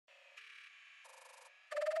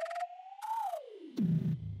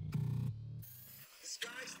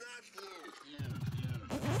sky's not blue.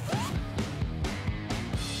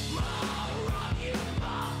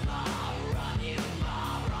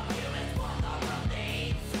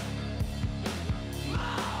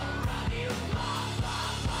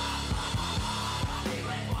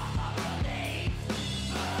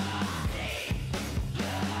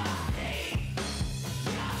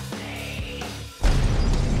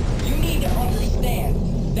 You need to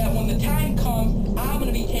understand that when the time comes, I'm going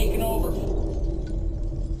to be taking over.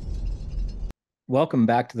 Welcome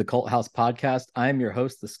back to the Cult House Podcast. I'm your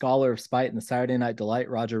host, the Scholar of Spite and the Saturday Night Delight,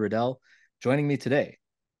 Roger Riddell. Joining me today,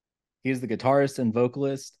 he is the guitarist and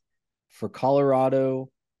vocalist for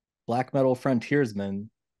Colorado black metal frontiersman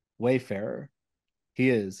Wayfarer. He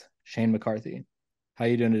is Shane McCarthy. How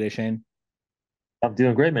you doing today, Shane? I'm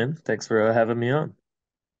doing great, man. Thanks for having me on.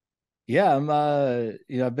 Yeah,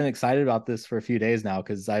 I've been excited about this for a few days now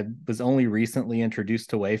because I was only recently introduced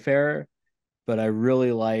to Wayfarer, but I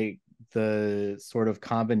really like the sort of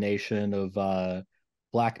combination of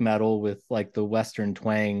black metal with like the Western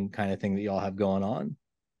twang kind of thing that y'all have going on.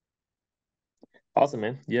 Awesome,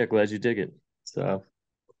 man. Yeah, glad you dig it. So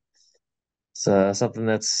it's something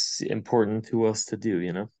that's important to us to do,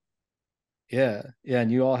 you know? Yeah,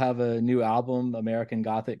 and you all have a new album, American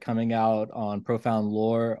Gothic, coming out on Profound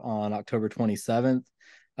Lore on October 27th.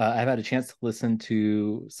 I've had a chance to listen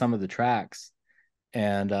to some of the tracks,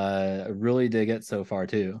 and I really dig it so far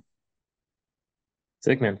too.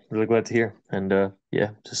 Sick, man. Really glad to hear. And yeah,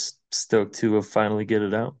 just stoked to finally get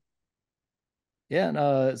it out. Yeah,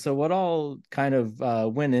 and so what all kind of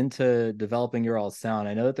went into developing your all sound?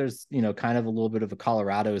 I know that there's, kind of a little bit of a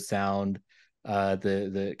Colorado sound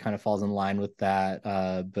that kind of falls in line with that.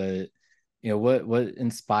 But what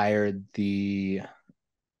inspired the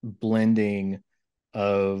blending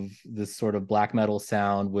of this sort of black metal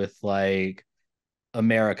sound with like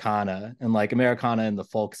Americana in the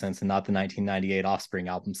folk sense and not the 1998 Offspring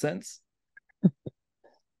album sense?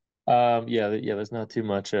 Yeah, there's not too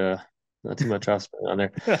much offspring on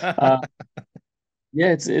there. Uh,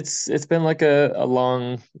 yeah, it's been like a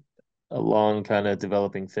long kind of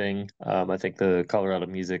developing thing. I think the Colorado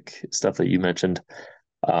music stuff that you mentioned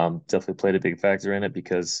definitely played a big factor in it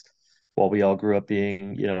because while we all grew up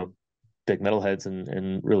being, big metalheads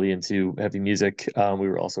and really into heavy music, we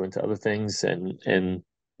were also into other things. And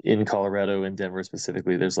in Colorado and Denver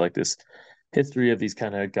specifically, there's like this history of these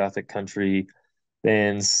kind of gothic country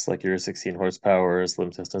bands like your 16 Horsepower,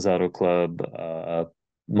 Slim Cessna's Auto Club,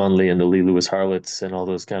 Munley and the Lee Lewis Harlots, and all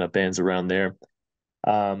those kind of bands around there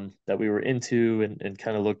that we were into and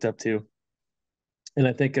kind of looked up to. And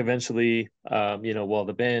I think eventually, while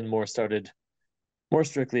the band more started more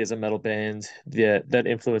strictly as a metal band, that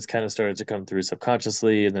influence kind of started to come through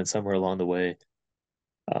subconsciously, and then somewhere along the way,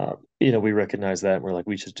 we recognized that and we're like,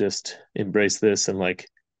 we should just embrace this and like,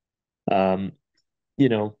 um,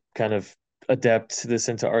 kind of adapt this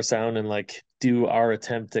into our sound and like do our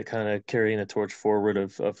attempt at kind of carrying a torch forward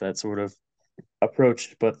of that sort of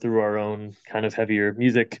approach, but through our own kind of heavier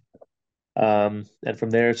music. And from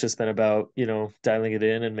there, it's just been about, dialing it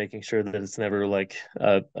in and making sure that it's never like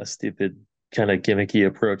a stupid kind of gimmicky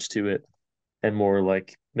approach to it, and more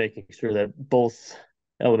like making sure that both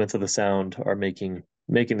elements of the sound are making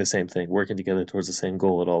the same thing, working together towards the same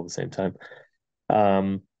goal at all the same time.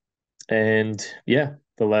 Um, and yeah,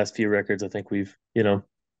 the last few records, I think we've,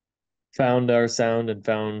 found our sound and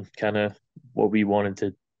found kind of what we wanted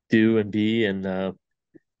to do and be, and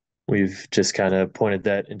we've just kind of pointed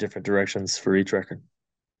that in different directions for each record.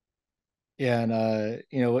 Yeah, and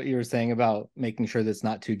what you were saying about making sure that's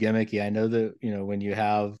not too gimmicky. I know that, when you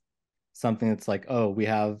have something that's like, oh, we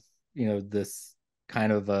have, this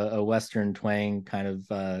kind of a Western twang kind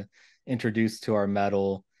of introduced to our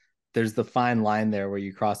metal, there's the fine line there where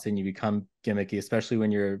you cross and you become gimmicky, especially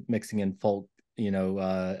when you're mixing in folk,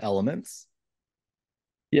 elements.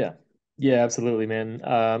 Yeah. Yeah, absolutely, man.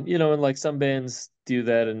 And like some bands do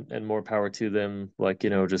that and more power to them, like,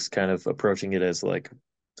 just kind of approaching it as like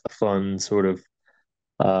a fun sort of,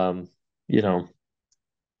 um, you know,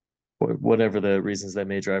 whatever the reasons that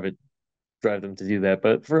may drive them to do that.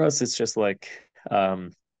 But for us, it's just like,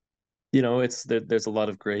 there's a lot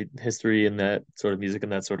of great history in that sort of music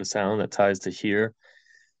and that sort of sound that ties to here.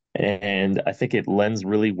 And I think it lends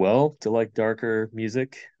really well to like darker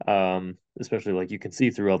music, especially like you can see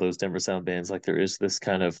through all those Denver sound bands, like there is this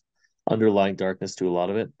kind of underlying darkness to a lot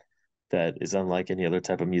of it that is unlike any other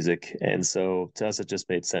type of music. And so to us, it just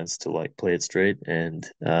made sense to like play it straight and,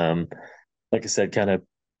 like I said, kind of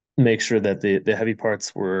make sure that the heavy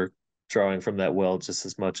parts were drawing from that well just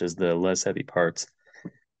as much as the less heavy parts.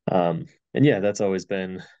 And yeah, that's always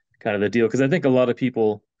been kind of the deal because I think a lot of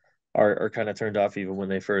people are kind of turned off even when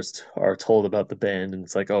they first are told about the band, and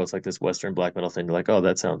it's like, oh, it's like this Western black metal thing. They're like, oh,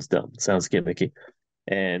 that sounds dumb, sounds gimmicky.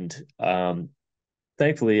 And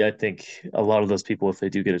thankfully, I think a lot of those people, if they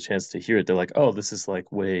do get a chance to hear it, they're like, oh, this is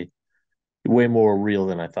like way more real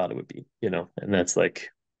than I thought it would be, you know. And that's like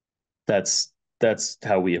that's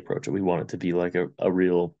how we approach it. We want it to be like a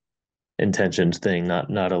real intentioned thing,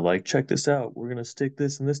 not a like, check this out, we're gonna stick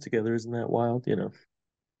this and this together, isn't that wild, you know.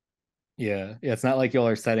 Yeah, yeah. It's not like y'all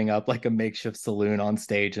are setting up like a makeshift saloon on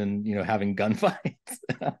stage and having gunfights.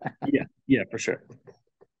 Yeah, for sure.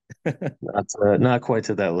 Not quite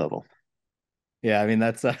to that level. Yeah, I mean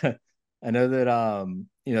that's I know that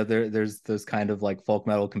there's those kind of like folk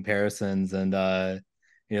metal comparisons, and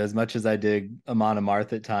as much as I dig Amon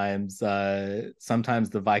Amarth at times, sometimes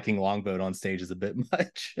the Viking longboat on stage is a bit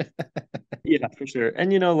much. Yeah, for sure.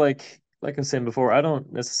 And like I was saying before, I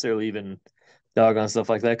don't necessarily even dog on stuff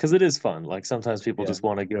like that because it is fun. Like sometimes people Yeah. just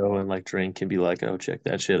want to go and like drink and be like, oh, check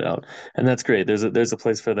that shit out. And that's great. There's a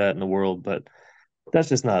place for that in the world, but that's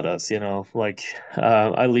just not us, you know. Like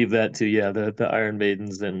I leave that to, yeah, the Iron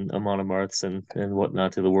Maidens and Amon Amarths and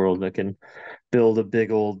whatnot to the world that can build a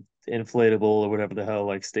big old inflatable or whatever the hell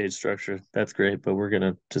like stage structure. That's great, but we're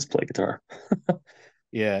gonna just play guitar.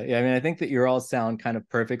 Yeah, yeah. I mean, I think that your all sound kind of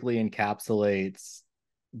perfectly encapsulates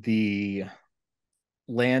the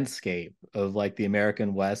landscape of like the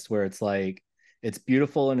American West, where it's like it's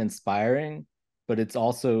beautiful and inspiring, but it's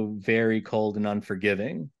also very cold and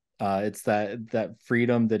unforgiving. It's that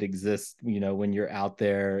freedom that exists, when you're out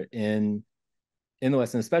there in the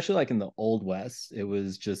West, and especially like in the old West. It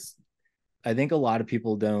was just, I think a lot of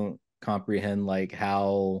people don't comprehend like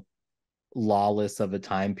how lawless of a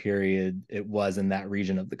time period it was in that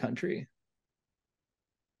region of the country.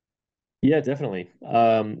 Yeah, definitely.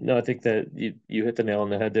 No, I think that you hit the nail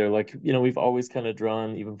on the head there. Like, we've always kind of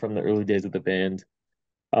drawn, even from the early days of the band,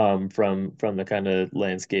 from the kind of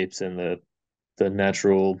landscapes and the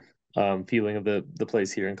natural feeling of the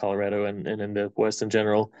place here in Colorado and in the West in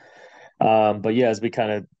general. But yeah, as we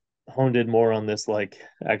kind of honed in more on this like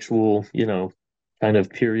actual, kind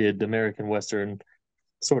of period American Western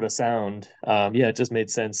sort of sound, yeah, it just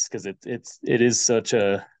made sense because it is such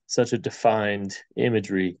a defined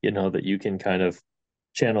imagery, that you can kind of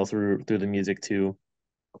channel through the music too.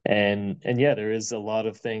 And yeah, there is a lot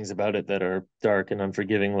of things about it that are dark and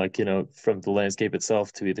unforgiving, like, from the landscape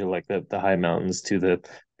itself to either like the high mountains to the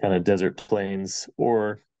kind of desert plains,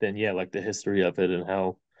 or then yeah, like the history of it and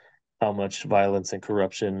how much violence and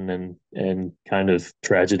corruption and kind of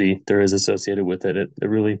tragedy there is associated with it. It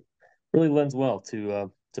really lends well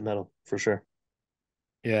to metal for sure.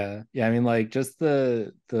 Yeah, yeah. I mean, like just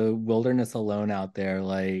the wilderness alone out there,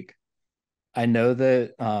 like I know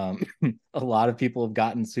that a lot of people have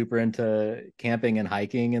gotten super into camping and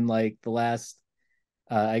hiking in like the last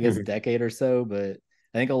I guess Mhm. decade or so, but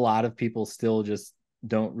I think a lot of people still just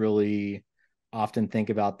don't really often think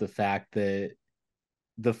about the fact that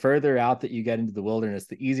the further out that you get into the wilderness,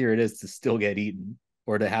 the easier it is to still get eaten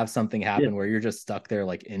or to have something Yeah. happen where you're just stuck there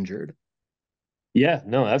like injured. Yeah,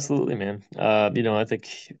 no, absolutely, man. I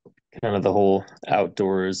think kind of the whole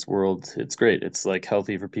outdoors world, it's great. It's like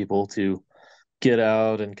healthy for people to get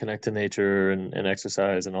out and connect to nature and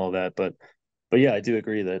exercise and all that. But yeah, I do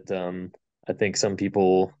agree that I think some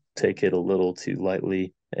people take it a little too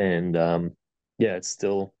lightly. And yeah, it's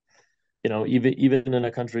still, even in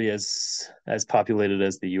a country as populated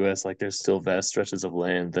as the US, like there's still vast stretches of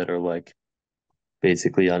land that are like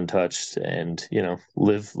basically untouched and,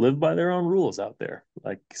 live by their own rules out there.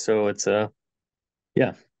 Like so it's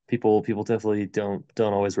yeah, people definitely don't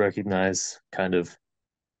always recognize kind of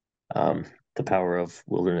um the power of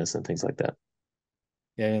wilderness and things like that.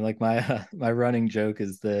 Yeah, I mean, like my my running joke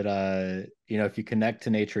is that if you connect to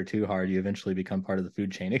nature too hard, you eventually become part of the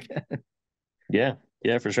food chain again. Yeah,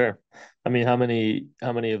 yeah, for sure. I mean, how many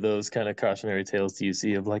of those kind of cautionary tales do you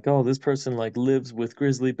see of like, oh, this person like lives with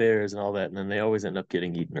grizzly bears and all that, and then they always end up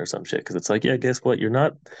getting eaten or some shit? Because it's like, yeah, guess what?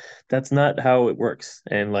 That's not how it works.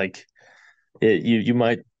 And like, you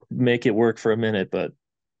might make it work for a minute, but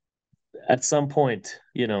at some point,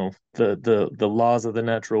 the laws of the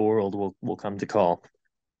natural world will come to call,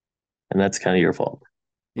 and that's kind of your fault.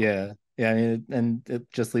 Yeah. Yeah, I mean, and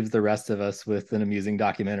it just leaves the rest of us with an amusing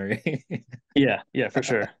documentary. Yeah, yeah, for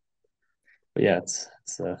sure. But yeah, it's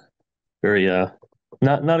very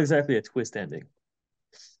not exactly a twist ending.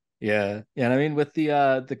 Yeah. Yeah, and I mean with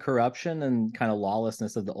the corruption and kind of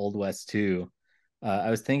lawlessness of the Old West too.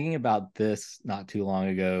 I was thinking about this not too long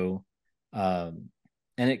ago. Um,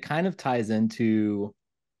 and it kind of ties into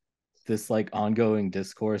this like ongoing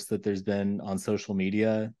discourse that there's been on social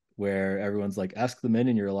media where everyone's like, ask the men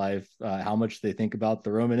in your life how much they think about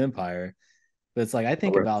the Roman Empire. But it's like I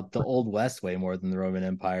think about the Old West way more than the Roman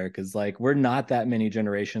Empire, because like we're not that many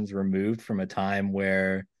generations removed from a time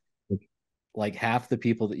where like half the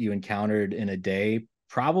people that you encountered in a day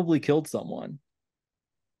probably killed someone.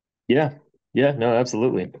 Yeah. Yeah, no,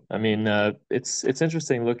 absolutely. I mean, it's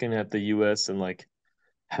interesting looking at the US and like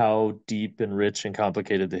how deep and rich and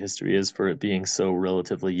complicated the history is for it being so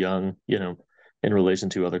relatively young, in relation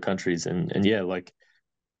to other countries. And yeah, like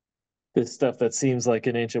this stuff that seems like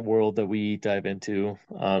an ancient world that we dive into,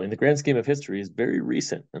 in the grand scheme of history, is very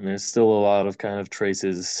recent, and there's still a lot of kind of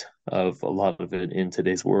traces of a lot of it in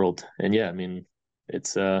today's world. And yeah, I mean,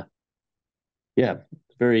 it's yeah,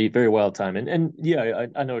 very very wild time. And yeah,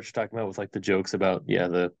 I know what you're talking about with like the jokes about, yeah,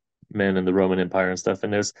 the men and the Roman Empire and stuff.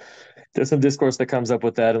 And there's some discourse that comes up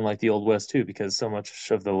with that in like the Old West too, because so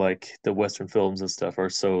much of the like the Western films and stuff are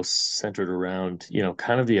so centered around,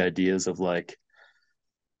 kind of the ideas of like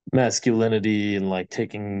masculinity and like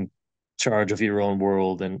taking charge of your own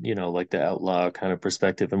world, and like the outlaw kind of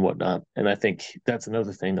perspective and whatnot. And I think that's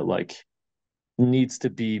another thing that like needs to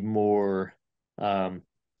be more, um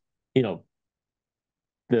you know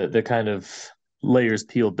the kind of layers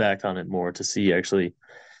peeled back on it more to see actually,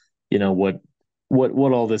 what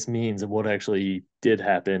all this means and what actually did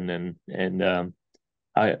happen. And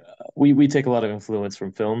I we take a lot of influence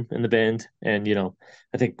from film in the band. And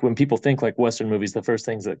I think when people think like Western movies, the first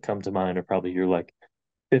things that come to mind are probably your like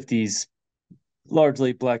 50s,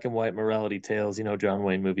 largely black and white morality tales, John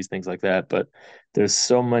Wayne movies, things like that. But there's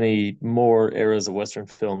so many more eras of Western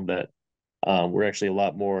film that were actually a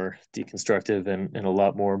lot more deconstructive and a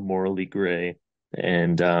lot more morally gray,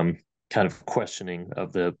 and kind of questioning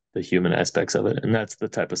of the human aspects of it. And that's the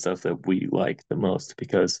type of stuff that we like the most,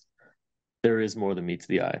 because there is more than meets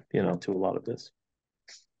the eye, to a lot of this.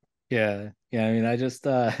 Yeah. Yeah. I mean, I just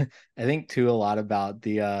I think too a lot about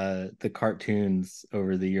the cartoons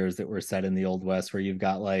over the years that were set in the Old West, where you've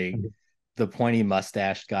got like the pointy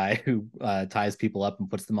mustached guy who ties people up and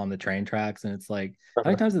puts them on the train tracks. And it's like, how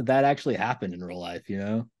many Uh-huh. times did that actually happen in real life,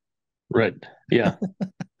 Right. Yeah.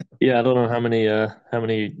 Yeah. I don't know how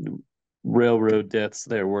many railroad deaths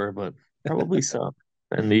there were, but probably some.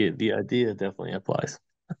 And the idea definitely applies.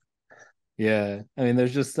 Yeah. I mean,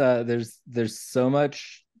 there's just there's so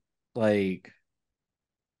much like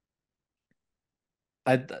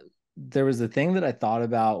I there was a thing that I thought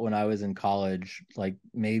about when I was in college, like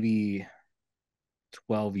maybe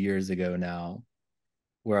 12 years ago now,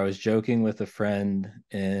 where I was joking with a friend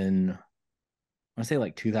in, I want to say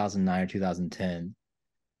like 2009 or 2010,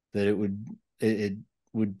 that it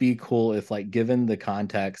would be cool if, like, given the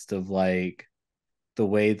context of like the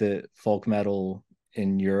way that folk metal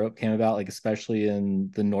in Europe came about, like especially in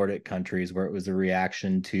the Nordic countries, where it was a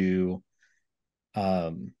reaction to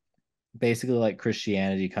um basically like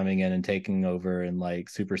Christianity coming in and taking over and like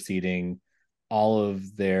superseding all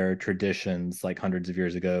of their traditions like hundreds of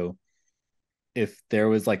years ago. If there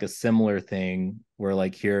was like a similar thing where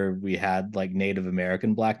like here we had like Native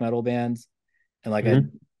American black metal bands, and like I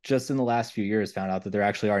Mhm. just in the last few years found out that there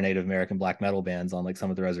actually are Native American black metal bands on like some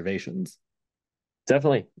of the reservations.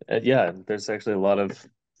 Definitely. Yeah, there's actually a lot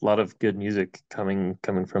of good music coming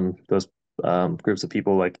from those groups of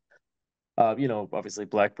people. Like, obviously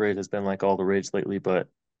Black Braid has been like all the rage lately, but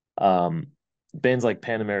um bands like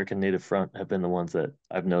Pan American Native Front have been the ones that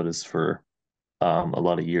I've noticed for a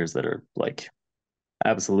lot of years, that are like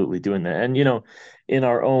absolutely doing that. And in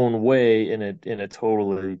our own way, in a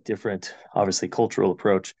totally different, obviously cultural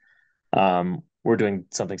approach, we're doing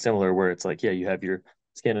something similar, where it's like, yeah, you have your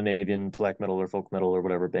Scandinavian black metal or folk metal or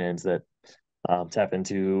whatever bands that tap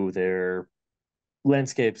into their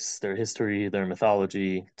landscapes, their history, their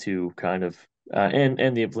mythology, to kind of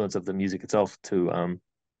and the influence of the music itself, to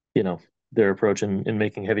you know their approach in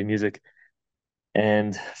making heavy music.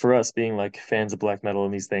 And for us, being like fans of black metal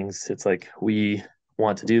and these things, it's like we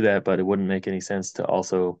want to do that, but it wouldn't make any sense to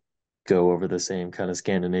also go over the same kind of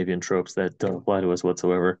Scandinavian tropes that don't apply to us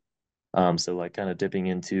whatsoever. So like kind of dipping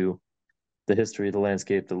into the history, the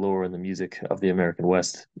landscape, the lore, and the music of the American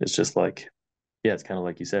West. It's just like, yeah, it's kind of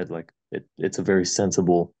like you said, like it's a very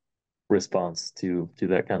sensible response to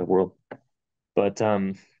that kind of world. But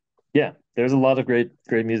yeah, there's a lot of great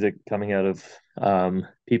music coming out of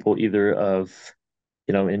people either of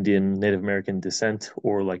Indian, Native American descent,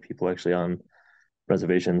 or like people actually on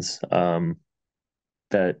reservations,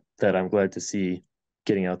 that I'm glad to see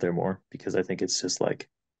getting out there more, because I think it's just like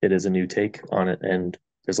it is a new take on it, and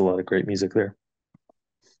there's a lot of great music there.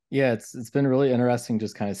 Yeah, it's been really interesting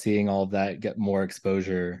just kind of seeing all of that get more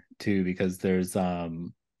exposure too, because there's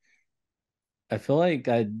I feel like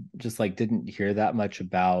I just like didn't hear that much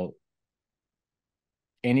about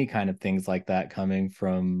any kind of things like that coming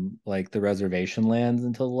from like the reservation lands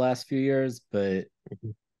until the last few years, but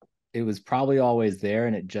Mhm. it was probably always there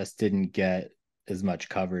and it just didn't get as much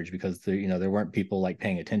coverage because there weren't people like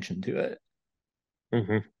paying attention to it.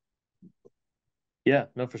 Mhm. Yeah,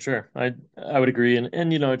 no, for sure. I would agree,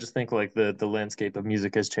 and I just think like the landscape of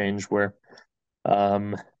music has changed where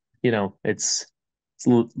um it's a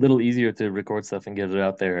little easier to record stuff and get it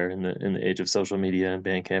out there in the age of social media and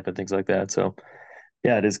Bandcamp and things like that. So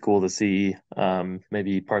yeah, it is cool to see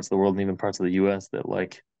maybe parts of the world and even parts of the US that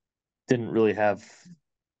like didn't really have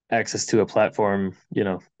access to a platform,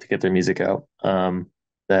 to get their music out.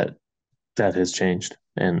 That that has changed,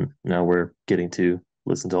 and now we're getting to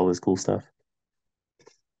listen to all this cool stuff.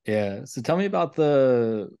 Yeah. So tell me about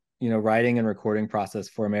the, writing and recording process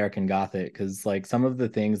for American Gothic, because like some of the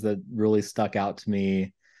things that really stuck out to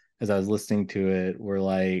me as I was listening to it were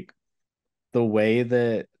like the way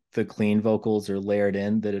that the clean vocals are layered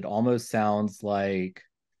in, that it almost sounds like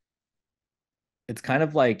it's kind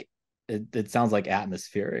of like it sounds like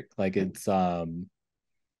atmospheric. Like it's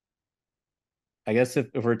I guess if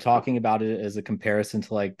we're talking about it as a comparison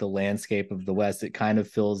to like the landscape of the West, it kind of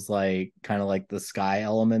feels like kind of like the sky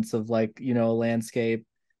elements of like, a landscape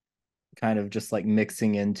kind of just like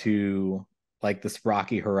mixing into like this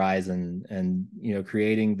rocky horizon and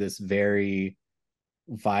creating this very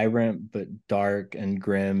vibrant but dark and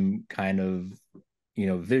grim kind of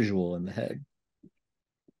visual in the head.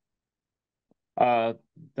 Uh,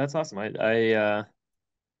 that's awesome. With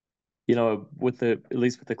the at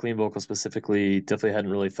least with the clean vocal specifically, definitely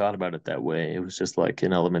hadn't really thought about it that way. It was just like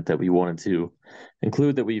an element that we wanted to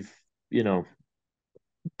include that we've, you know,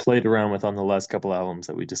 played around with on the last couple albums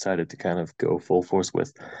that we decided to kind of go full force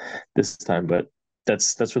with this time. But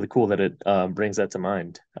that's really cool that it brings that to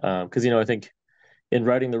mind. Because I think in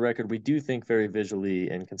writing the record, we do think very visually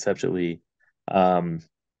and conceptually. Um,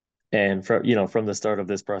 and from the start of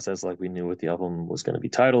this process, like we knew what the album was going to be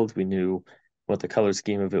titled, we knew what the color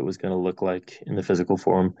scheme of it was going to look like in the physical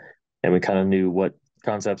form, and we kind of knew what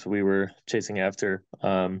concepts we were chasing after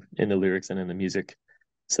in the lyrics and in the music.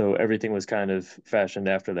 So everything was kind of fashioned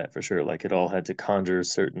after that for sure. Like it all had to conjure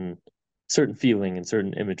certain feeling and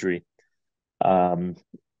certain imagery. Um,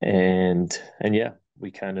 and yeah,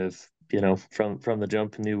 we kind of from the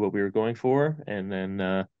jump knew what we were going for, and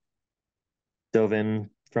then dove in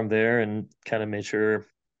from there and kind of made sure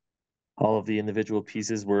all of the individual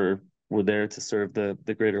pieces were there to serve the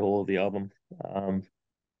greater whole of the album. Um,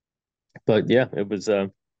 but yeah, it was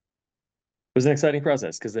an exciting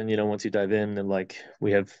process because then once you dive in and like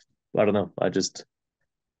we have, I don't know, I just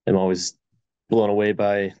am always blown away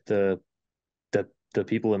by the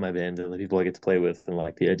people in my band and the people I get to play with and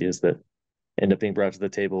like the ideas that end up being brought to the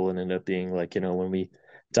table and end up being like when we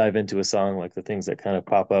dive into a song, like the things that kind of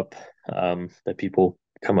pop up that people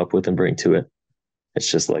come up with and bring to it.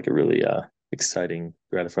 It's just like a really exciting,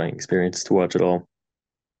 gratifying experience to watch it all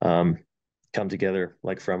um, come together,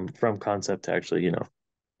 like from concept to actually,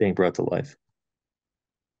 being brought to life.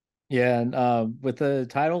 Yeah, and with a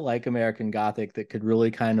title like American Gothic that could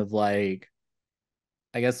really kind of like,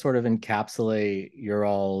 I guess, sort of encapsulate your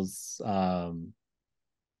all's,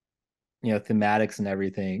 thematics and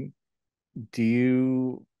everything. Do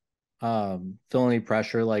you feel any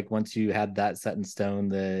pressure like once you had that set in stone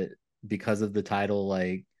that because of the title,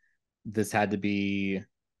 like this had to be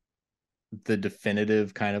the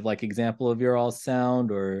definitive kind of like example of your all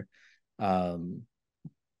sound, or um,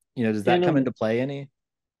 does that In come a into play any?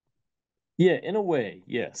 Yeah, in a way,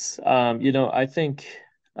 yes. I think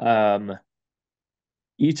um,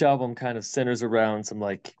 each album kind of centers around some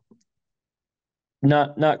like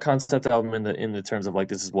not concept album in the terms of like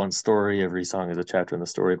this is one story, every song is a chapter in the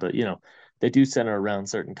story, but they do center around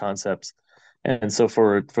certain concepts. And so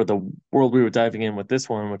for the world we were diving in with this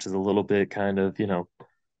one, which is a little bit kind of,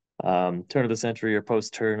 turn of the century or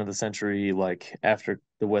post turn of the century, like after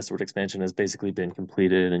the westward expansion has basically been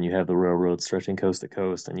completed and you have the railroad stretching coast to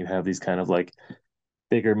coast and you have these kind of like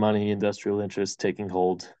bigger money industrial interests taking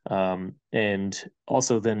hold. And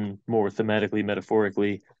also then more thematically,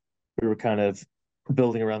 metaphorically, we were kind of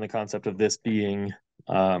building around the concept of this being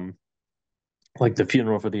um, like the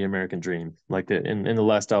funeral for the American dream. Like in the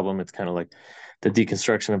last album, it's kind of like the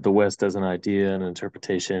deconstruction of the West as an idea and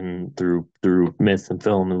interpretation through myth and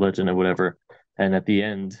film and legend and whatever. And at the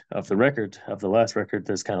end of the record, of the last record,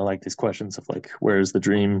 there's kind of like these questions of like, where's the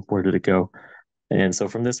dream? Where did it go? And so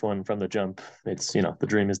from this one, from the jump, it's the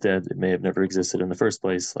dream is dead. It may have never existed in the first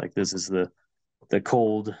place. Like this is the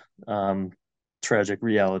cold, um, tragic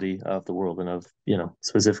reality of the world and of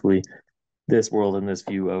specifically this world and this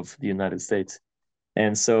view of the United States.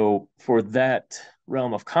 And so for that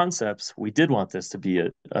realm of concepts, we did want this to be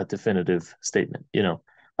a definitive statement, you know,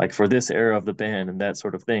 like for this era of the band and that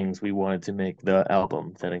sort of things, we wanted to make the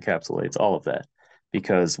album that encapsulates all of that.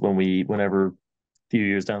 Because whenever a few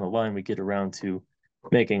years down the line we get around to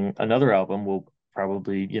making another album, we'll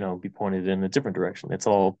probably, you know, be pointed in a different direction. It's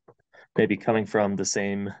all maybe coming from the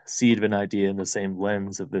same seed of an idea and the same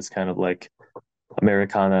lens of this kind of like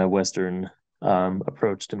Americana Western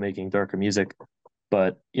approach to making darker music.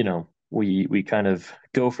 But you know, we kind of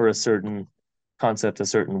go for a certain concept, a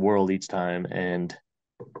certain world each time, and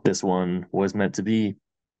this one was meant to be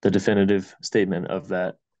the definitive statement of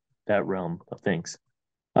that realm of things.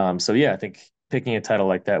 So yeah, I think picking a title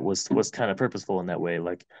like that was kind of purposeful in that way.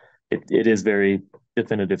 Like it is very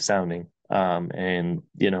definitive sounding. And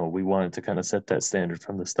you know, we wanted to kind of set that standard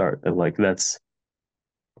from the start of like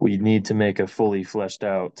we need to make a fully fleshed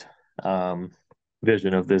out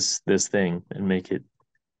vision of this thing and make it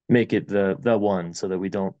the one so that we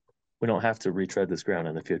don't have to retread this ground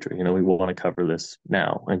in the future. You know, we want to cover this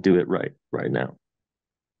now and do it right now.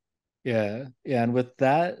 Yeah, yeah, and with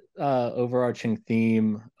that overarching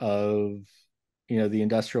theme of the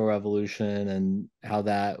Industrial Revolution and how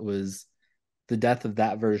that was the death of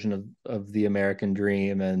that version of the American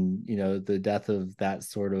dream, and the death of that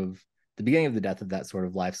sort of the beginning of the death of that sort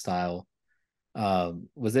of lifestyle.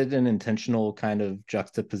 Was it an intentional kind of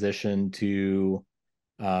juxtaposition to,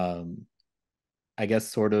 um, I guess,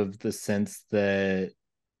 sort of the sense that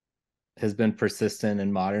has been persistent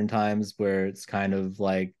in modern times, where it's kind of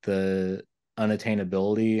like the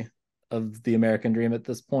unattainability of the American dream at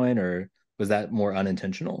this point, or was that more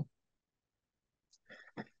unintentional?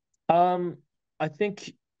 Um, I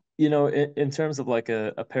think, you know, in terms of like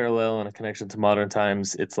a parallel and a connection to modern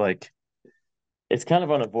times, it's like it's kind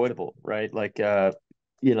of unavoidable, right? Like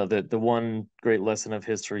you know, the one great lesson of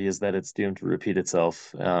history is that it's doomed to repeat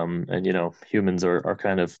itself. And you know, humans are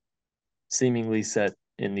kind of seemingly set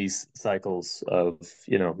in these cycles of,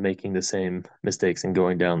 you know, making the same mistakes and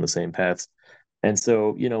going down the same paths. And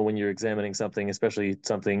so, you know, when you're examining something, especially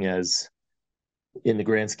something as in the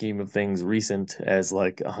grand scheme of things recent as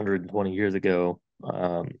like 120 years ago,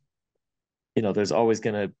 you know, there's always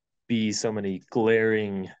going to be so many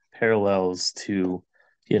glaring parallels to,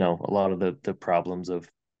 you know, a lot of the problems of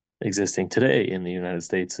existing today in the United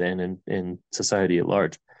States and in society at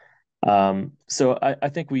large. So I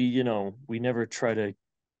think we, you know, we never try to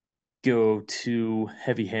go too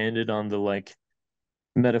heavy-handed on the like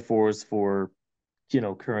metaphors for, you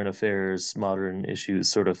know, current affairs, modern issues,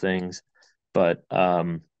 sort of things. But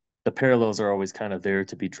the parallels are always kind of there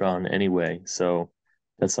to be drawn anyway. So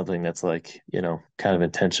that's something that's like, you know, kind of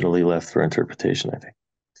intentionally left for interpretation, I think.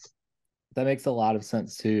 That makes a lot of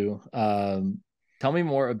sense too. Tell me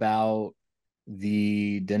more about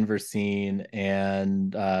the Denver scene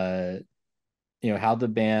and how the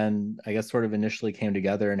band, I guess, sort of initially came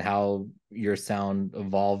together and how your sound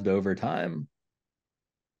evolved over time.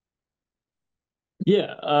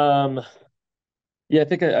 Yeah, yeah, I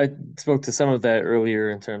think I spoke to some of that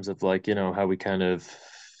earlier in terms of like, you know, how we kind of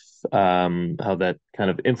how that kind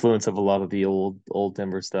of influence of a lot of the old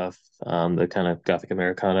Denver stuff, the kind of Gothic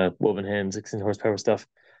Americana, woven hand, 16 horsepower stuff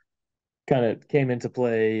kind of came into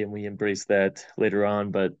play and we embraced that later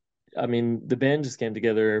on. But I mean, the band just came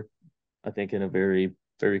together, I think, in a very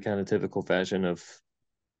kind of typical fashion of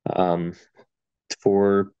um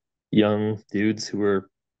for young dudes who were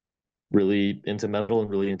really into metal and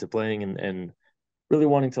really into playing and really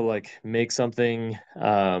wanting to like make something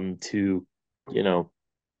to, you know,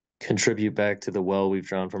 contribute back to the well we've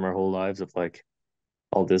drawn from our whole lives of like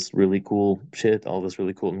all this really cool shit, all this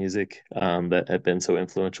really cool music that had been so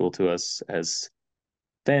influential to us as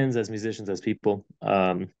fans, as musicians, as people.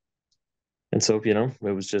 And so, you know,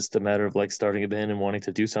 it was just a matter of like starting a band and wanting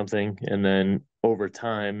to do something. And then over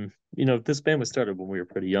time, you know, this band was started when we were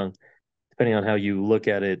pretty young. Depending on how you look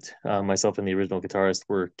at it, myself and the original guitarist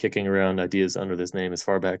were kicking around ideas under this name as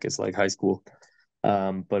far back as like high school.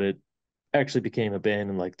 But it actually became a band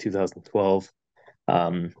in like 2012.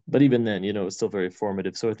 But even then, you know, it's still very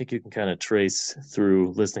formative. So I think you can kind of trace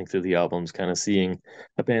through listening through the albums, kind of seeing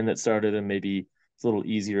a band that started and maybe it's a little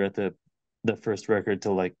easier at the first record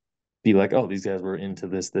to like be like, oh, these guys were into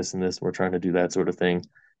this, and this. We're trying to do that sort of thing.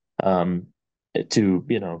 Um, to,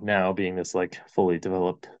 you know, now being this like fully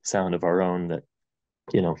developed sound of our own that,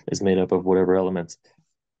 you know, is made up of whatever elements.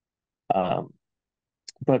 Um,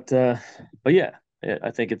 but uh, but yeah,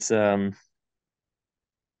 I think it's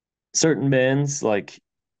certain bands like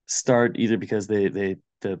start either because the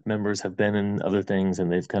members have been in other things and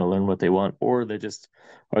they've kind of learned what they want, or they just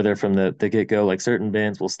are there from the get-go. Like certain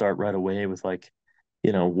bands will start right away with like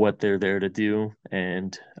what they're there to do.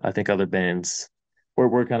 And I think other bands,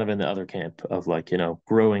 we're kind of in the other camp of like,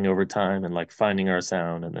 growing over time and like finding our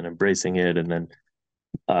sound and then embracing it and then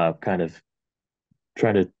kind of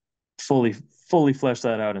trying to fully fully flesh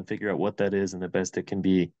that out and figure out what that is and the best it can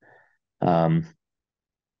be. Um,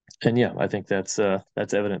 and yeah, I think that's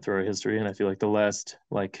evident through our history. And I feel like the last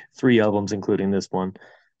like three albums, including this one,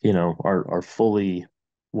 are fully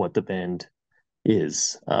what the band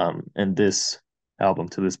is. And this album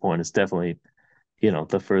to this point is definitely,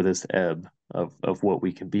 the furthest ebb of what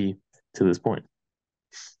we can be to this point.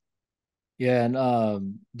 Yeah,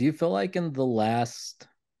 and do you feel like in the last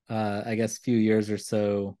I guess few years or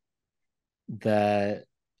so that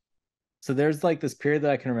so there's like this period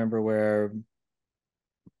that I can remember where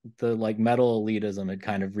the like metal elitism had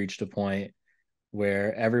kind of reached a point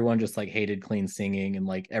where everyone just like hated clean singing and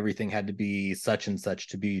like everything had to be such and such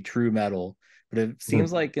to be true metal. But it seems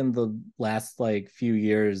Mhm. like in the last like few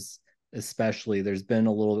years, especially, there's been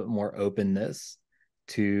a little bit more openness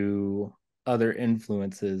to other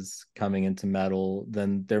influences coming into metal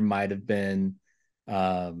than there might have been,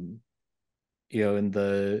 um, in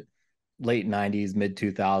the late 90s, mid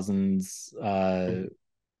 2000s,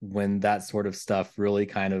 when that sort of stuff really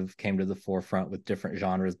kind of came to the forefront with different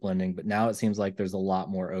genres blending. But now it seems like there's a lot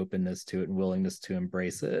more openness to it and willingness to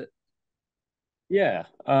embrace it. Yeah,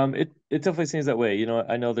 it definitely seems that way.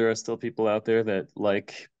 I know there are still people out there that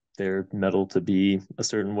like their metal to be a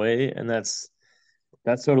certain way, and that's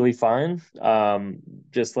totally fine.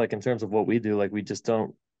 Just like in terms of what we do, like we just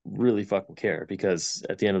don't really fucking care because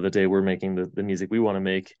at the end of the day, we're making the music we want to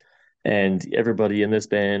make. And everybody in this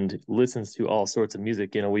band listens to all sorts of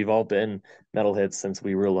music. We've all been metalheads since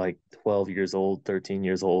we were like 12 years old, 13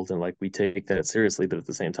 years old, and like we take that seriously. But at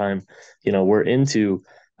the same time, we're into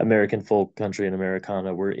American folk, country, and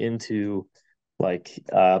Americana. We're into like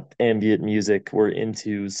ambient music. We're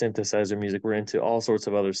into synthesizer music. We're into all sorts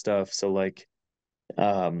of other stuff. So like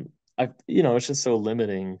um, it's just so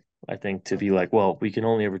limiting, I think, to be like, well, we can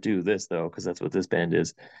only ever do this though, because that's what this band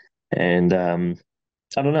is. And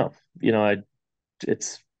I don't know,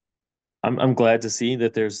 it's I'm glad to see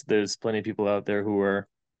that there's plenty of people out there who are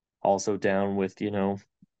also down with,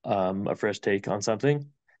 a fresh take on something.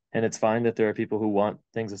 And it's fine that there are people who want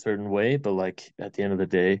things a certain way, but like at the end of the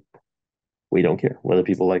day, we don't care whether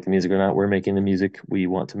people like the music or not. We're making the music we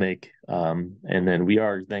want to make. And then we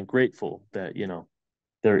are then grateful that,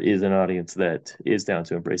 there is an audience that is down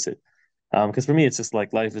to embrace it. Because for me, it's just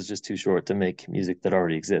like life is just too short to make music that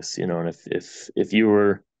already exists, And if you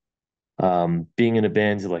were being in a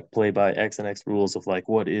band to like play by X and X rules of like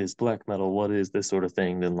what is black metal, what is this sort of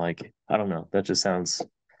thing, then like I don't know, that just sounds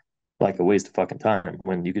like a waste of fucking time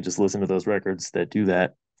when you could just listen to those records that do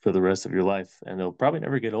that for the rest of your life, and they'll probably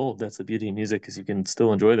never get old. That's the beauty of music because you can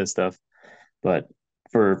still enjoy this stuff. But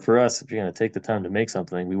for us, if you're going to take the time to make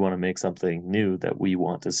something, we want to make something new that we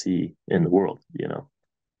want to see in the world.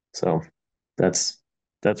 So that's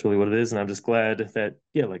that's really what it is, and I'm just glad that,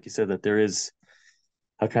 yeah, like you said, that there is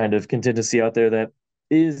a kind of contingency out there that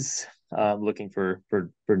is looking for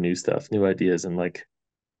new stuff, new ideas, and like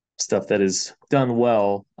stuff that is done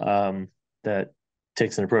well, that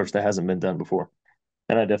takes an approach that hasn't been done before.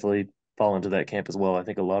 And I definitely fall into that camp as well. I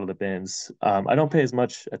think a lot of the bands, I don't pay as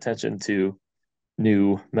much attention to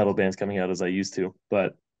new metal bands coming out as I used to,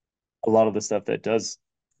 but a lot of the stuff that does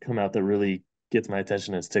come out that really gets my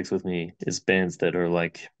attention and sticks with me is bands that are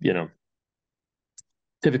like,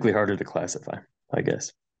 typically harder to classify, I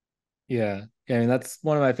guess. Yeah. I mean, that's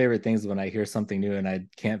one of my favorite things when I hear something new and I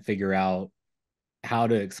can't figure out how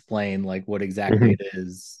to explain like what exactly Mhm. it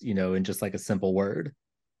is, in just like a simple word.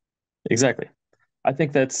 Exactly. I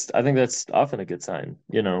think that's often a good sign,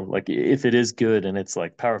 like if it is good and it's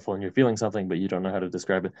like powerful and you're feeling something, but you don't know how to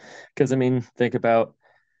describe it. Because I mean, think about,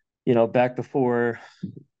 back before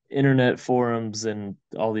internet forums and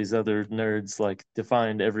all these other nerds like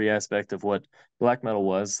defined every aspect of what black metal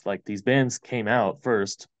was. Like these bands came out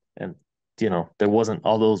first, and there wasn't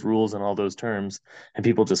all those rules and all those terms, and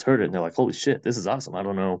people just heard it and they're like, holy shit, this is awesome. I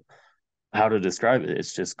don't know how to describe it.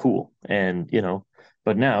 It's just cool. And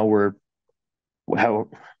but now we're how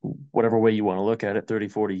whatever way you want to look at it, 30,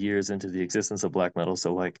 40 years into the existence of black metal.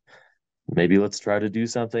 So like maybe let's try to do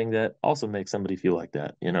something that also makes somebody feel like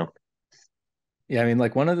that. Yeah, I mean,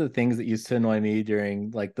 like one of the things that used to annoy me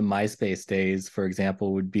during like the MySpace days, for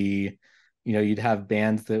example, would be, you'd have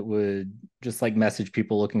bands that would just like message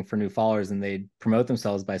people looking for new followers and they'd promote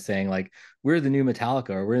themselves by saying like, we're the new Metallica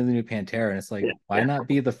or we're the new Pantera. And it's like, Yeah. why Yeah. not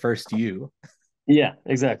be the first you? Yeah,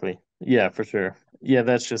 exactly. Yeah, for sure. Yeah,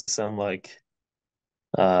 that's just some like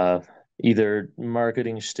uh either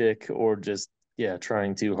marketing shtick or just, yeah,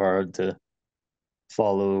 trying too hard to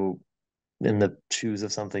follow in the shoes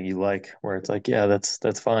of something you like, where it's like, yeah,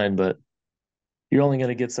 that's fine, but you're only going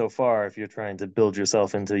to get so far if you're trying to build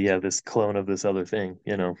yourself into, yeah, this clone of this other thing,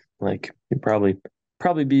 you know, like you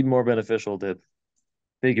probably be more beneficial to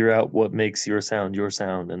figure out what makes your sound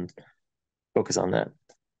and focus on that.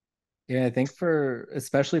 Yeah, I think for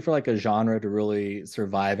especially for like a genre to really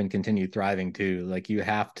survive and continue thriving too, like you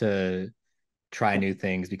have to try new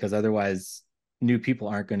things because otherwise new people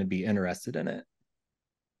aren't going to be interested in it.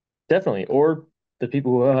 Definitely. Or the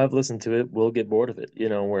people who have listened to it will get bored of it, you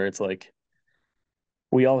know, where it's like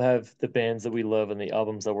we all have the bands that we love and the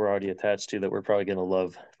albums that we're already attached to that we're probably going to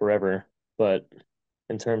love forever. But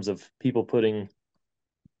in terms of people putting,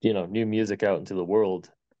 you know, new music out into the world,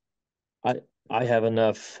 I I have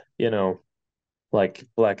enough, you know, like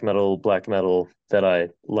black metal that I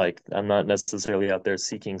like. I'm not necessarily out there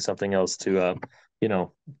seeking something else to, you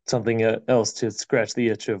know, something else to scratch the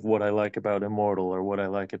itch of what I like about Immortal or what I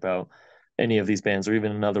like about any of these bands or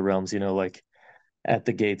even in other realms, you know, like At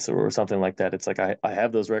the Gates or something like that. It's like I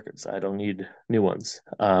have those records. I don't need new ones.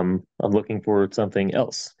 I'm looking for something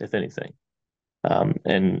else, if anything.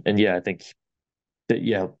 And yeah, I think that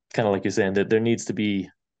yeah, kind of like you're saying that there needs to be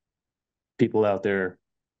people out there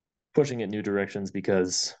pushing it new directions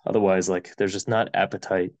because otherwise, like, there's just not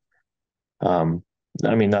appetite. Um,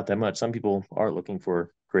 I mean, not that much. Some people are looking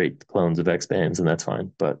for great clones of X bands, and that's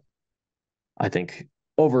fine. But I think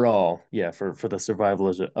overall, yeah, for the survival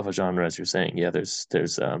of a genre, as you're saying, yeah, there's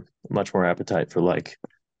much more appetite for like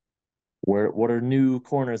where what are new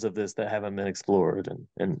corners of this that haven't been explored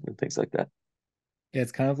and things like that. Yeah,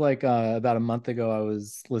 it's kind of like about a month ago, I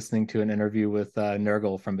was listening to an interview with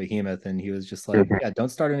Nurgle from Behemoth, and he was just like, Mhm. "Yeah, don't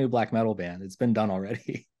start a new black metal band. It's been done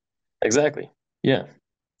already." Exactly. Yeah.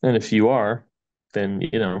 And if you are, then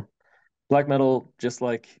you know black metal, just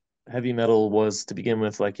like heavy metal was to begin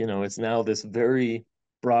with, like, you know, it's now this very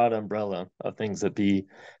broad umbrella of things that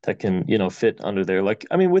can, you know, fit under there. Like,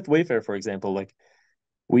 I mean, with Wayfarer, for example, like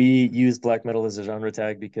we use black metal as a genre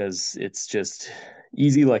tag because it's just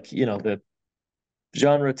easy. Like, you know, the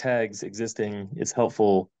genre tags existing is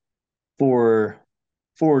helpful for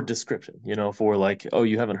description, you know, for like, oh,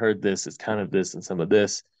 you haven't heard this, it's kind of this and some of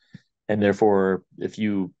this and therefore if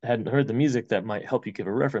you hadn't heard the music that might help you give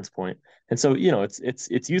a reference point. And so you know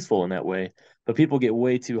it's useful in that way, but people get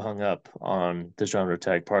way too hung up on the genre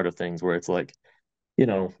tag part of things where it's like, you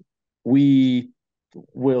know, we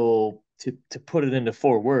will to put it into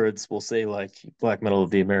 4 words we'll say like black metal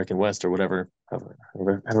of the American West or whatever,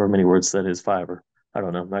 however many words that is, 5 or I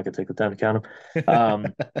don't know, I'm not gonna take the time to count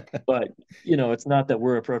them. But you know, it's not that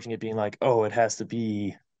we're approaching it being like, oh, it has to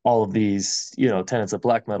be all of these, you know, tenets of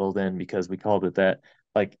black metal then because we called it that.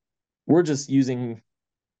 Like, we're just using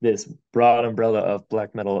this broad umbrella of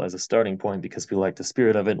black metal as a starting point because we like the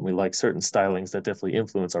spirit of it and we like certain stylings that definitely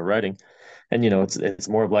influence our writing. And you know, it's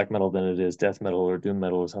more black metal than it is death metal or doom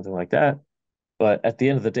metal or something like that. But at the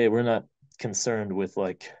end of the day, we're not concerned with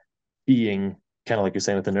like being kind of like you're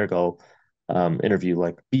saying with the Nergal interview,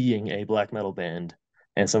 like being a black metal band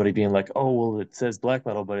and somebody being like, oh, well, it says black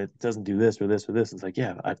metal, but it doesn't do this or this or this. It's like,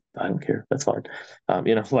 yeah, I don't care. That's fine.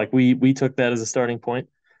 You know, like we took that as a starting point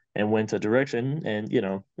and went a direction. And, you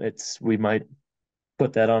know, we might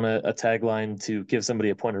put that on a tagline to give somebody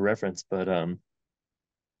a point of reference, but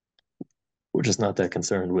we're just not that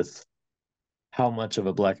concerned with how much of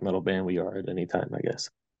a black metal band we are at any time, I guess.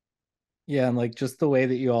 Yeah, and like just the way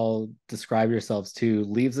that you all describe yourselves too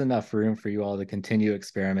leaves enough room for you all to continue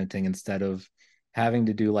experimenting instead of having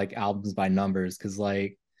to do like albums by numbers. Cause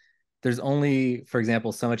like there's only, for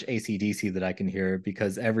example, so much AC/DC that I can hear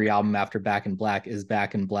because every album after Back in Black is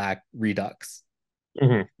Back in Black Redux.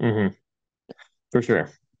 Hmm. For sure.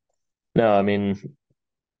 No, I mean,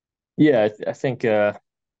 yeah, I think I,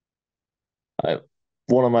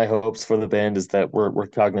 one of my hopes for the band is that we're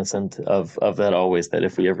cognizant of that always, that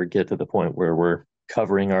if we ever get to the point where we're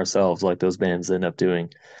covering ourselves like those bands end up doing,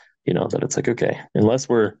 you know, that it's like, okay, unless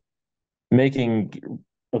we're making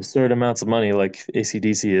absurd amounts of money like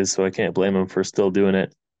AC/DC is, so I can't blame them for still doing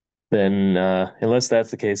it, then unless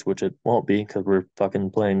that's the case, which it won't be because we're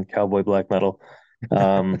fucking playing cowboy black metal,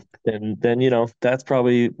 then you know, that's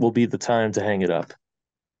probably will be the time to hang it up.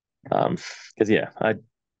 Because yeah,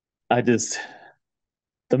 I just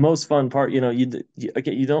the most fun part, you know,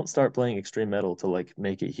 okay, you don't start playing extreme metal to like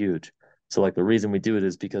make it huge. So like the reason we do it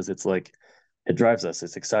is because it's like it drives us.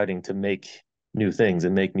 It's exciting to make new things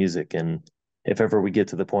and make music. And if ever we get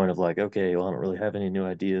to the point of like, okay, well, I don't really have any new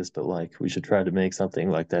ideas, but like we should try to make something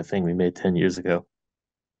like that thing we made 10 years ago,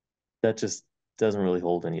 that just doesn't really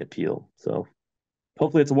hold any appeal. So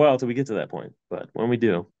hopefully it's a while till we get to that point. But when we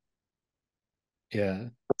do, Yeah.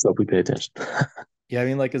 let's hope we pay attention. Yeah, I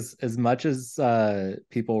mean, like as much as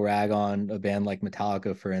people rag on a band like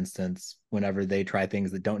Metallica, for instance, whenever they try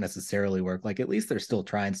things that don't necessarily work, like at least they're still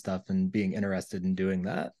trying stuff and being interested in doing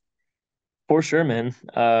that. For sure, man.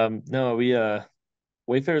 No, we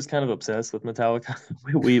Wayfarer is kind of obsessed with Metallica.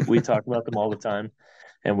 We talk about them all the time,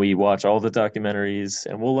 and we watch all the documentaries,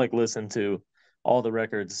 and we'll like listen to all the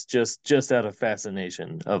records just out of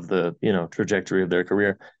fascination of the trajectory of their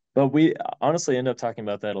career. But we honestly end up talking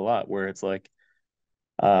about that a lot, where it's like,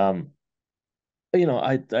 um,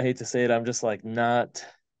 I hate to say it, I'm just like not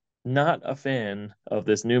a fan of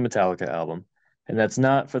this new Metallica album. And that's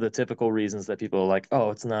not for the typical reasons that people are like,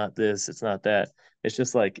 oh, it's not this, it's not that. It's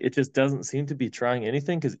just like, it just doesn't seem to be trying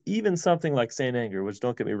anything. Because even something like Saint Anger, which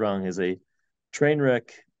don't get me wrong, is a train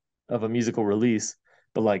wreck of a musical release,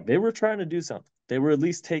 but like they were trying to do something. They were at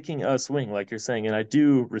least taking a swing, like you're saying. And I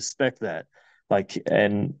do respect that. Like,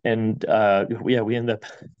 yeah, we end up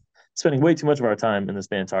spending way too much of our time in this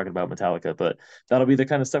band talking about Metallica, but that'll be the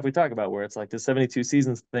kind of stuff we talk about where it's like the 72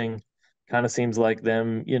 seasons thing kind of seems like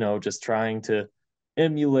them, just trying to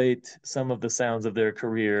emulate some of the sounds of their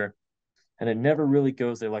career. And it never really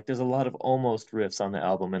goes there. Like there's a lot of almost riffs on the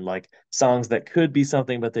album and like songs that could be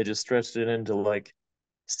something, but they just stretched it into like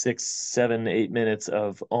 6, 7, 8 minutes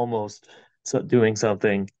of almost doing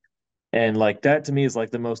something. And like that to me is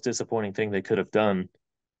like the most disappointing thing they could have done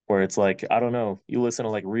where it's like I don't know, you listen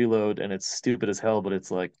to like Reload and it's stupid as hell, but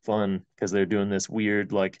it's like fun because they're doing this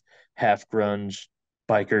weird like half grunge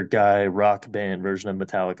biker guy rock band version of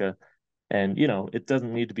Metallica, and it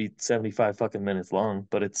doesn't need to be 75 fucking minutes long,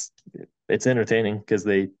 but it's entertaining because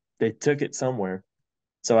they took it somewhere.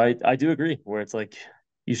 So I do agree where it's like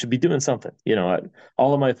you should be doing something.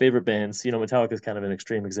 All of my favorite bands, Metallica is kind of an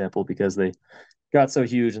extreme example because they got so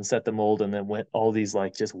huge and set the mold and then went all these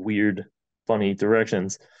like just weird funny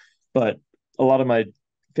directions. But a lot of my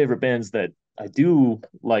favorite bands that I do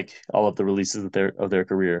like all of the releases of their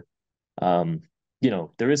career. Um,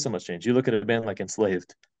 there is so much change. You look at a band like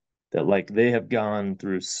Enslaved, that like they have gone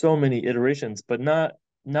through so many iterations, but not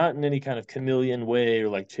in any kind of chameleon way or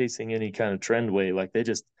like chasing any kind of trend way. Like they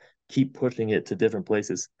just keep pushing it to different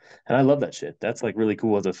places. And I love that shit. That's like really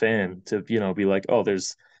cool as a fan to, be like, oh,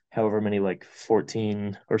 there's however many like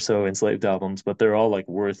 14 or so Enslaved albums, but they're all like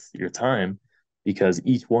worth your time because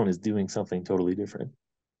each one is doing something totally different.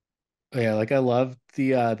 Oh, yeah, like I love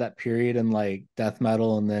the that period in like death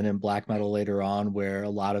metal and then in black metal later on where a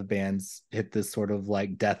lot of bands hit this sort of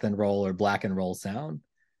like death and roll or black and roll sound.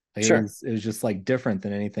 Like Sure. it was just like different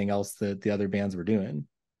than anything else that the other bands were doing.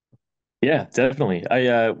 Yeah, definitely.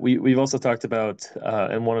 We've also talked about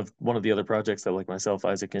and one of the other projects that like myself,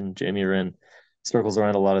 Isaac, and Jamie are in circles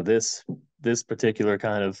around a lot of this particular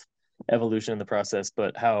kind of evolution in the process,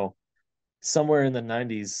 but how somewhere in the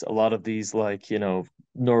 90s, a lot of these like,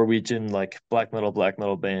 Norwegian like black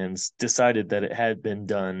metal bands decided that it had been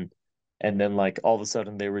done, and then like all of a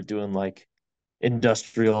sudden they were doing like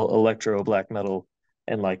industrial electro black metal,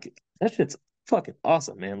 and like that shit's fucking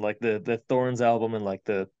awesome, man. Like the Thorns album and like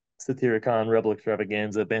the Satyricon, Rebel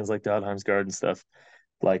Extravaganza, bands like Dodheim's Guard and stuff.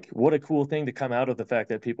 Like what a cool thing to come out of the fact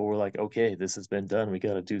that people were like, okay, this has been done. We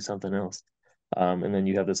got to do something else. And then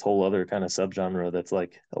you have this whole other kind of subgenre that's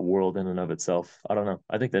like a world in and of itself. I don't know.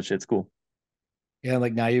 I think that shit's cool. Yeah,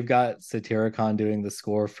 like now you've got Satyricon doing the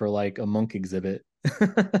score for like a monk exhibit.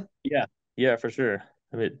 Yeah, yeah, for sure.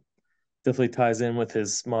 I mean, it definitely ties in with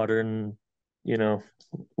his modern, you know,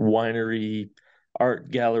 winery,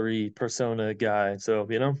 art gallery persona guy. So,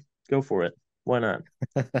 go for it. Why not?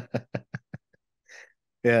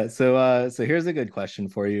 Yeah, so here's a good question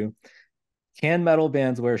for you. Can metal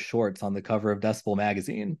bands wear shorts on the cover of Decibel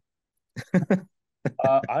magazine?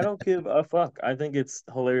 I don't give a fuck. I think it's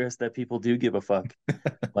hilarious that people do give a fuck.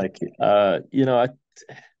 Like,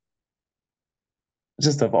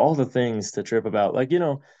 just of all the things to trip about, like,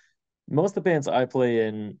 most of the bands I play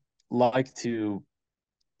in like to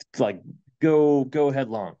like go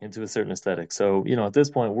headlong into a certain aesthetic. So, at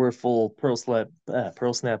this point we're full pearl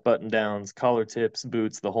snap button downs, collar tips,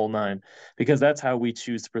 boots, the whole nine, because that's how we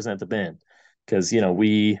choose to present the band. Because,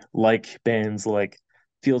 we like bands like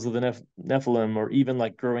Fields of the Nephilim, or even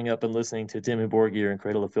like growing up and listening to Dimmu Borgir and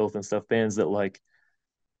Cradle of Filth and stuff, bands that like,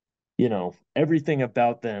 everything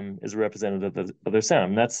about them is representative of their sound.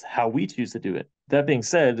 And that's how we choose to do it. That being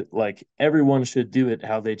said, like everyone should do it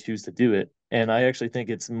how they choose to do it. And I actually think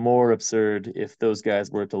it's more absurd if those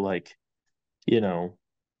guys were to like, you know,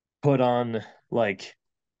 put on like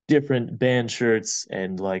different band shirts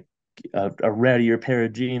and like a rattier pair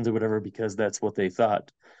of jeans or whatever because that's what they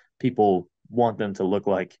thought people want them to look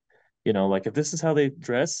like. Like if this is how they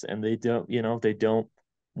dress and they don't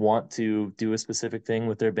want to do a specific thing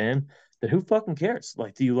with their band, then who fucking cares?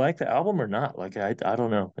 Like, do you like the album or not? Like, I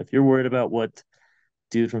don't know. If you're worried about what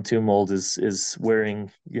dude from Tomb Mold is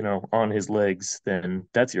wearing, on his legs, then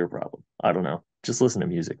that's your problem. I don't know. Just listen to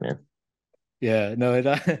music, man. Yeah, no,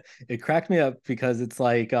 it it cracked me up because it's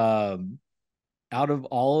like out of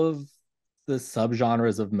all of the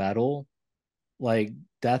subgenres of metal, like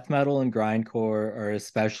death metal and grindcore are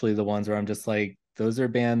especially the ones where I'm just like, those are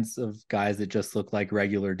bands of guys that just look like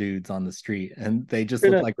regular dudes on the street, and they just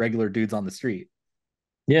Straight look up. like regular dudes on the street.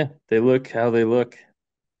 Yeah, they look how they look,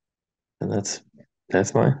 and that's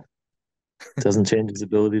fine. Doesn't change his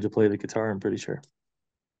ability to play the guitar, I'm pretty sure.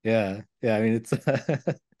 Yeah, yeah. I mean, it's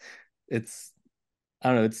it's I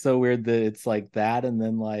don't know. It's so weird that it's like that, and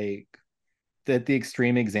then like at the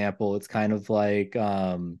extreme example, it's kind of like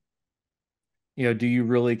do you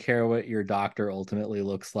really care what your doctor ultimately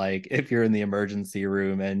looks like if you're in the emergency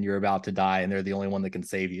room and you're about to die and they're the only one that can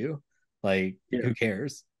save you? Like, Yeah, who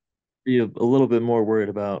cares? be a little bit more worried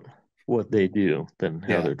about what they do than how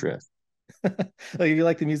Yeah. they're dressed. Like, if you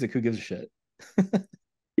like the music, who gives a shit?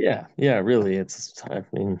 Yeah, yeah, really. I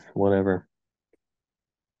mean, whatever.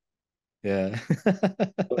 Yeah.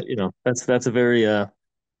 But, that's a very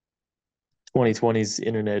 2020s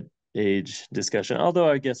internet age discussion. Although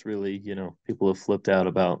I guess really, people have flipped out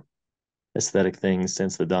about aesthetic things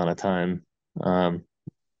since the dawn of time, um,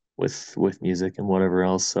 with music and whatever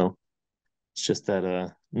else. So it's just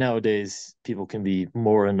that nowadays people can be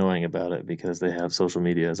more annoying about it because they have social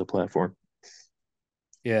media as a platform.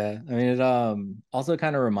 Yeah. I mean, it also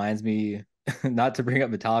kind of reminds me, not to bring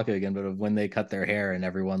up Metallica again, but of when they cut their hair and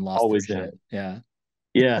everyone lost their Always them. shit. Yeah.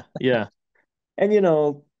 Yeah, yeah. And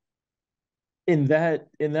in that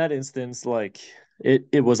instance, like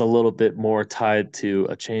it was a little bit more tied to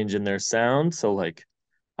a change in their sound. So like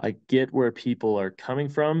I get where people are coming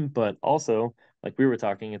from, but also like we were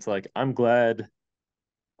talking, it's like I'm glad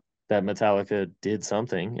that Metallica did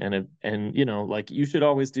something, and like you should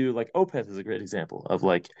always do, like Opeth is a great example of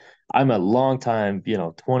like I'm a long time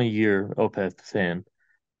 20-year Opeth fan.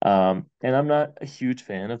 And I'm not a huge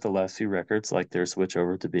fan of the last few records, like their switch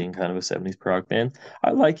over to being kind of a 70s prog band.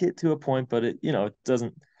 I like it to a point, but it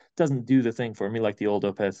doesn't do the thing for me like the old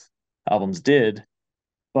Opeth albums did.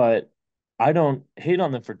 But I don't hate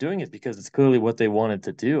on them for doing it because it's clearly what they wanted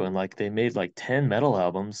to do. And like they made like 10 metal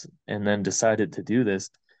albums and then decided to do this.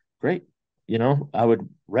 Great. I would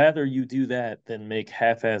rather you do that than make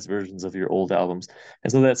half-ass versions of your old albums.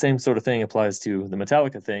 And so that same sort of thing applies to the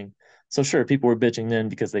Metallica thing. So sure, people were bitching then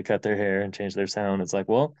because they cut their hair and changed their sound. It's like,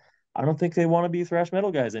 well, I don't think they want to be thrash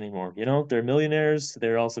metal guys anymore. They're millionaires.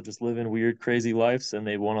 They're also just living weird, crazy lives, and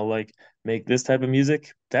they want to like make this type of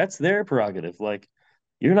music. That's their prerogative. Like,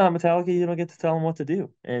 you're not Metallica. You don't get to tell them what to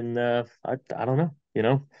do. And I don't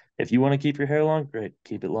know. If you want to keep your hair long, great,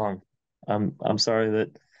 keep it long. I'm sorry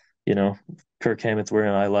that you know Kirk Hammett's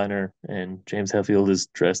wearing eyeliner and James Hetfield is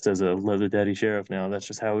dressed as a leather daddy sheriff now. That's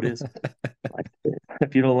just how it is. Like,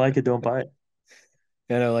 if you don't like it, don't buy it.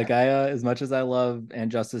 Like I, as much as I love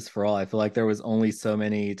And Justice for All, I feel like there was only so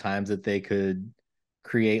many times that they could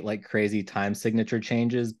create like crazy time signature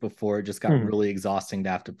changes before it just got Hmm. really exhausting to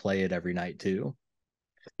have to play it every night too.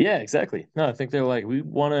 Yeah, exactly. No, I think they're like, we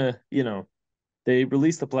want to, they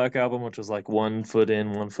released the Black Album, which was like 1 foot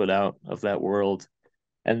in, 1 foot out of that world.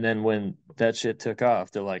 And then when that shit took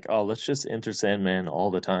off, they're like, oh, let's just enter Sandman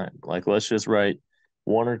all the time. Like, let's just write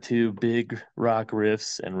one or two big rock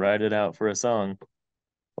riffs and write it out for a song.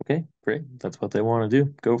 Okay, great. That's what they want to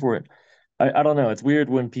do. Go for it. I don't know. It's weird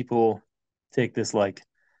when people take this like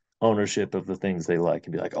ownership of the things they like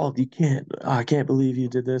and be like, oh, you can't, oh, I can't believe you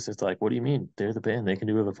did this. It's like, what do you mean? They're the band. They can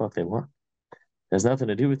do whatever the fuck they want. It has nothing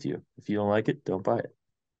to do with you. If you don't like it, don't buy it.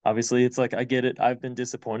 Obviously, it's like I get it. I've been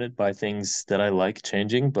disappointed by things that I like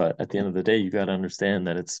changing, but at the end of the day, you got to understand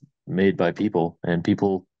that it's made by people and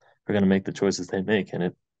people are going to make the choices they make. And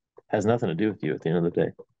it has nothing to do with you at the end of the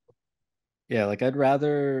day. Yeah, like I'd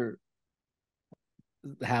rather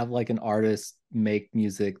have like an artist make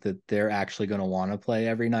music that they're actually going to want to play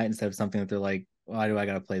every night instead of something that they're like, why do I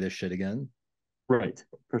got to play this shit again? Right,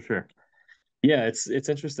 for sure. Yeah, it's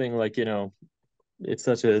interesting. Like, it's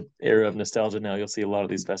such a era of nostalgia now. You'll see a lot of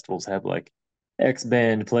these festivals have like X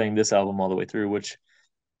band playing this album all the way through, which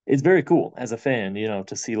is very cool as a fan,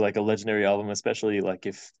 to see like a legendary album, especially like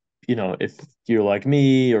if you're like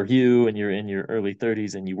me or you and you're in your early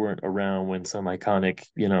 30s and you weren't around when some iconic,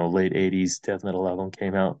 late 80s death metal album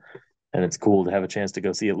came out, and it's cool to have a chance to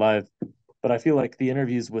go see it live. But I feel like the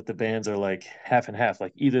interviews with the bands are like half and half.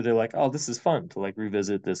 Like either they're like, "Oh, this is fun to like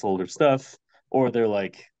revisit this older stuff," or they're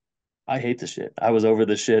like, "I hate this shit. I was over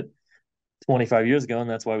this shit 25 years ago, and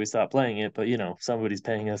that's why we stopped playing it. But somebody's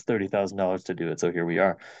paying us $30,000 to do it, so here we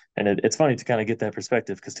are. And it's funny to kind of get that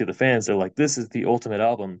perspective, because to the fans, they're like, "This is the ultimate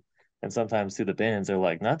album," and sometimes to the bands, they're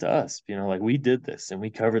like, "Not to us, like we did this and we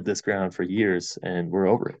covered this ground for years, and we're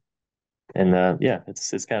over it." And yeah,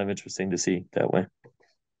 it's kind of interesting to see that way.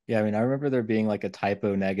 Yeah, I mean, I remember there being like a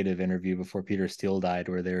typo negative interview before Peter Steele died,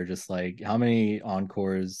 where they were just like, "How many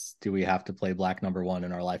encores do we have to play Black Number One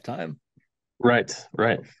in our lifetime?" Right,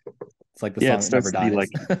 right. It's like the Yeah, it song that never starts to be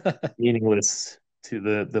dies. like meaningless to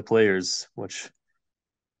the players, which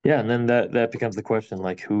yeah, and then that becomes the question,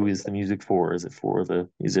 like, who is the music for? Is it for the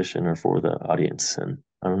musician or for the audience? And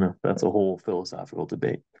I don't know. That's a whole philosophical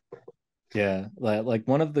debate. Yeah, like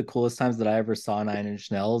one of the coolest times that I ever saw Nine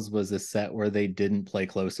Inch Nails was a set where they didn't play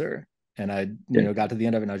Closer, and I Yeah, got to the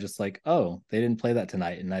end of it and I was just like, oh, they didn't play that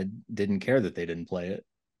tonight, and I didn't care that they didn't play it.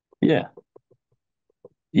 yeah,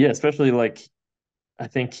 yeah. Especially like, I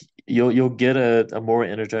think you'll get a more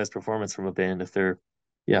energized performance from a band if they're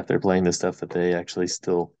playing the stuff that they actually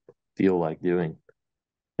still feel like doing.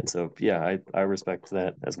 And so yeah, I respect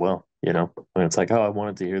that as well. When it's like, oh, I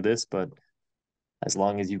wanted to hear this, but as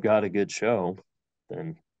long as you got a good show,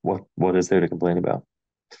 then what is there to complain about?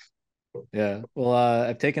 Yeah. Well,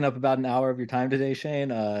 I've taken up about an hour of your time today, Shane.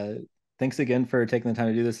 Thanks again for taking the time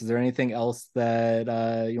to do this. Is there anything else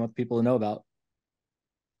that you want people to know about?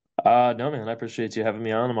 No, man, I appreciate you having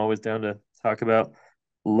me on. I'm always down to talk about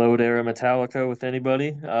Load era Metallica with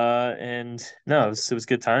anybody. And no, it was a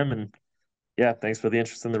good time. And yeah, thanks for the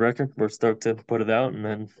interest in the record. We're stoked to put it out and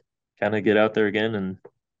then kind of get out there again and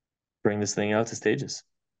bring this thing out to stages.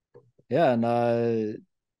 Yeah, and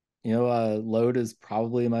Load is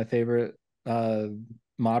probably my favorite uh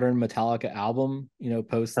modern Metallica album,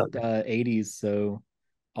 post Hell yeah. 80s. So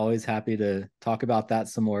always happy to talk about that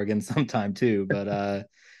some more again sometime too. But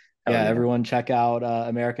Hell yeah, yeah. everyone check out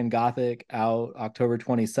American Gothic, out October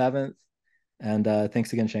 27th. And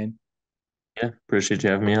thanks again, Shane. Yeah, appreciate you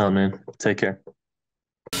having me on, man. Take care.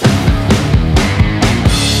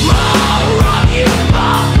 More of you,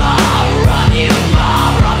 more